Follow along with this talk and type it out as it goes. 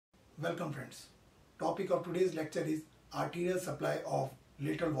Welcome friends. Topic of today's lecture is arterial supply of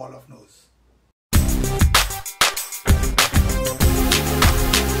lateral wall of nose.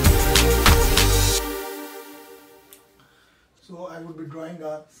 So I would be drawing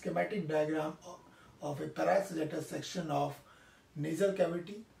a schematic diagram of a parasagittal section of nasal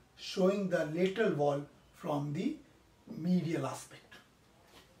cavity showing the lateral wall from the medial aspect.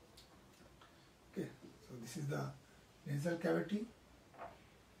 Okay, so this is the nasal cavity.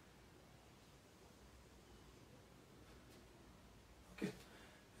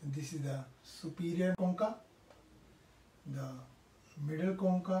 This is the superior concha, the middle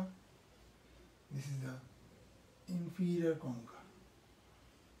concha, this is the inferior concha.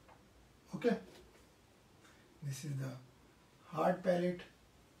 Okay, this is the hard palate,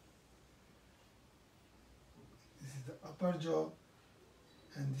 this is the upper jaw,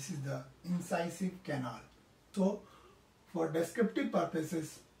 and this is the incisive canal. So, for descriptive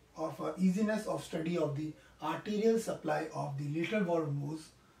purposes or for easiness of study of the arterial supply of the lateral wall of nose,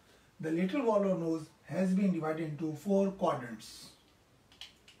 the lateral wall of nose has been divided into 4 quadrants.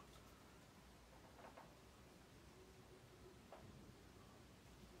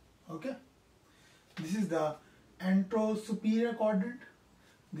 Okay, this is the antero-superior quadrant,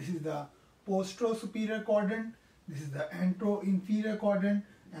 this is the postero-superior quadrant, this is the antero-inferior quadrant,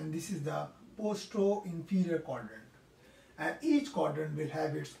 and this is the postero-inferior quadrant. And each quadrant will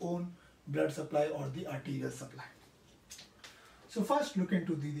have its own blood supply or the arterial supply. So first look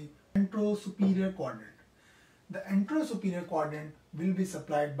into the antero-superior quadrant. The antero-superior quadrant will be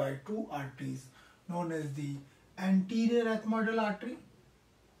supplied by 2 arteries known as the anterior ethmoidal artery,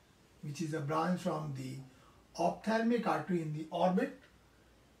 which is a branch from the ophthalmic artery in the orbit,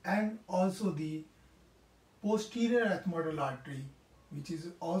 and also the posterior ethmoidal artery, which is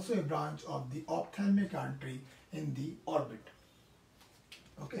also a branch of the ophthalmic artery in the orbit.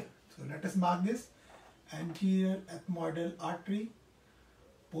 Okay, so let us mark this: anterior ethmoidal artery,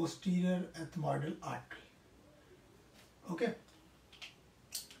 posterior ethmoidal artery. Okay,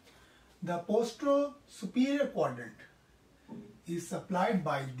 the postero-superior quadrant is supplied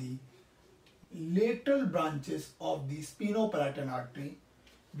by the lateral branches of the sphenopalatine artery,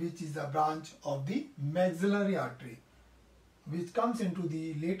 which is a branch of the maxillary artery, which comes into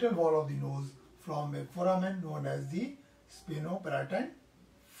the lateral wall of the nose from a foramen known as the sphenopalatine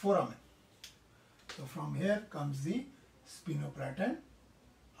foramen. So from here comes the sphenopalatine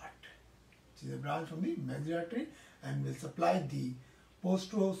artery, which is a branch from the maxillary artery and will supply the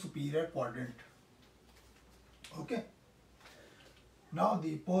postero-superior quadrant. Okay. Now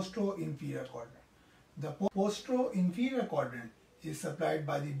the postero-inferior quadrant. The postero-inferior quadrant is supplied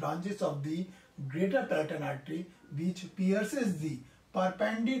by the branches of the greater palatine artery, which pierces the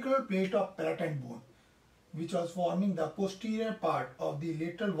perpendicular plate of palatine bone, which was forming the posterior part of the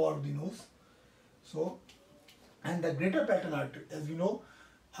lateral wall of the nose. So, and the greater palatine artery, as we know,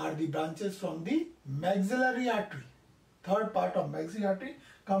 are the branches from the maxillary artery, third part of maxillary artery,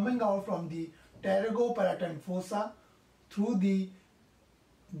 coming out from the pterygopalatine fossa through the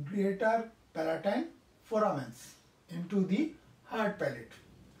greater palatine foramens into the hard palate.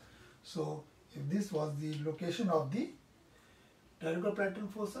 So, if this was the location of the pterygopalatine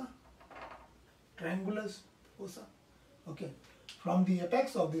fossa, triangulus fossa, okay, from the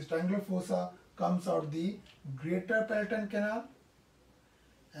apex of this triangular fossa comes out the greater palatine canal,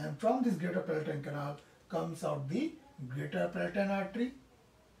 and from this greater palatine canal comes out the greater palatine artery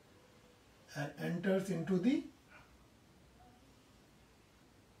and enters into the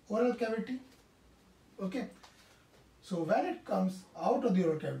oral cavity. Okay, so when it comes out of the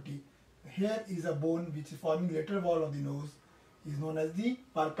oral cavity, here is a bone which is forming lateral wall of the nose, is known as the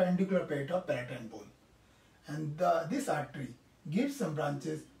perpendicular plate of palatine bone, and this artery gives some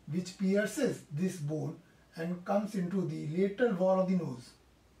branches which pierces this bone and comes into the lateral wall of the nose.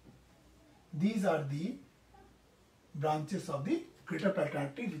 These are the branches of the greater palatine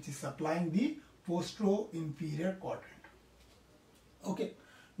artery which is supplying the postero-inferior quadrant. Okay,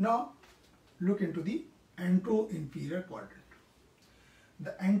 now look into the antero-inferior quadrant.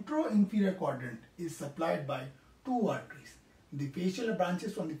 The antero-inferior quadrant is supplied by 2 arteries, the facial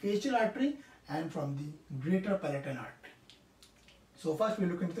branches from the facial artery and from the greater palatine artery. So first we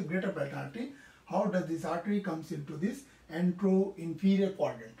look into the greater palatine artery. How does this artery comes into this antero-inferior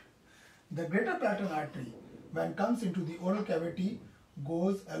quadrant? The greater palatine artery, when comes into the oral cavity,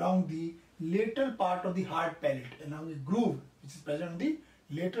 goes along the lateral part of the hard palate, along a groove which is present in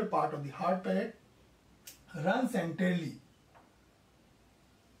the lateral part of the hard palate, runs anteriorly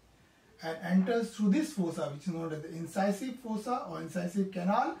and enters through this fossa, which is known as the incisive fossa or incisive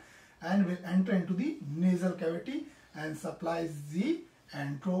canal, and will enter into the nasal cavity and supplies the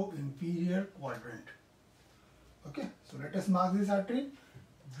anteroinferior quadrant. Okay, so let us mark this artery,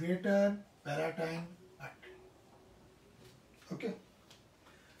 greater palatine artery. Okay.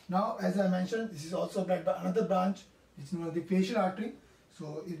 Now, as I mentioned, this is also applied by another branch, which is known as the facial artery.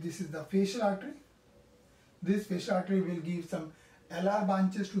 So, if this is the facial artery, this facial artery will give some LR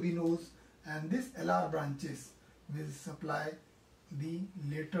branches to the nose, and this LR branches will supply the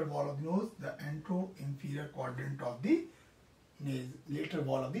lateral wall of the nose, the anteroinferior quadrant of the lateral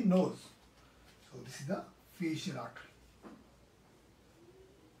wall of the nose. So, this is the facial artery.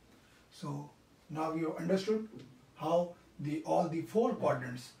 So, now we have understood how all the four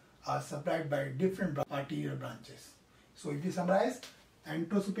quadrants are supplied by different arterial branches. So, if we summarize,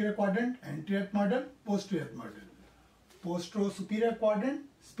 anterosuperior quadrant, anterior ethmoidal, posterior ethmoidal. Posterosuperior quadrant,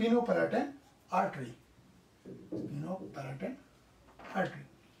 spinopalatine artery. Spinopalatine artery.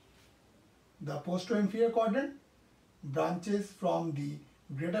 The posteroinferior quadrant branches from the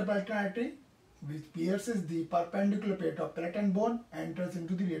greater palatine artery, which pierces the perpendicular plate of palatine bone and enters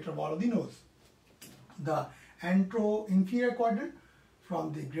into the lateral wall of the nose. The anteroinferior quadrant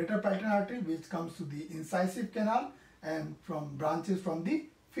from the greater palatine artery, which comes to the incisive canal and from branches from the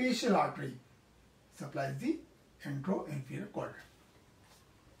facial artery, supplies the anteroinferior quadrant.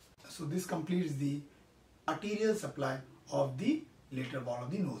 So this completes the arterial supply of the lateral wall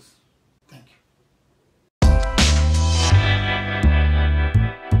of the nose. Thank you.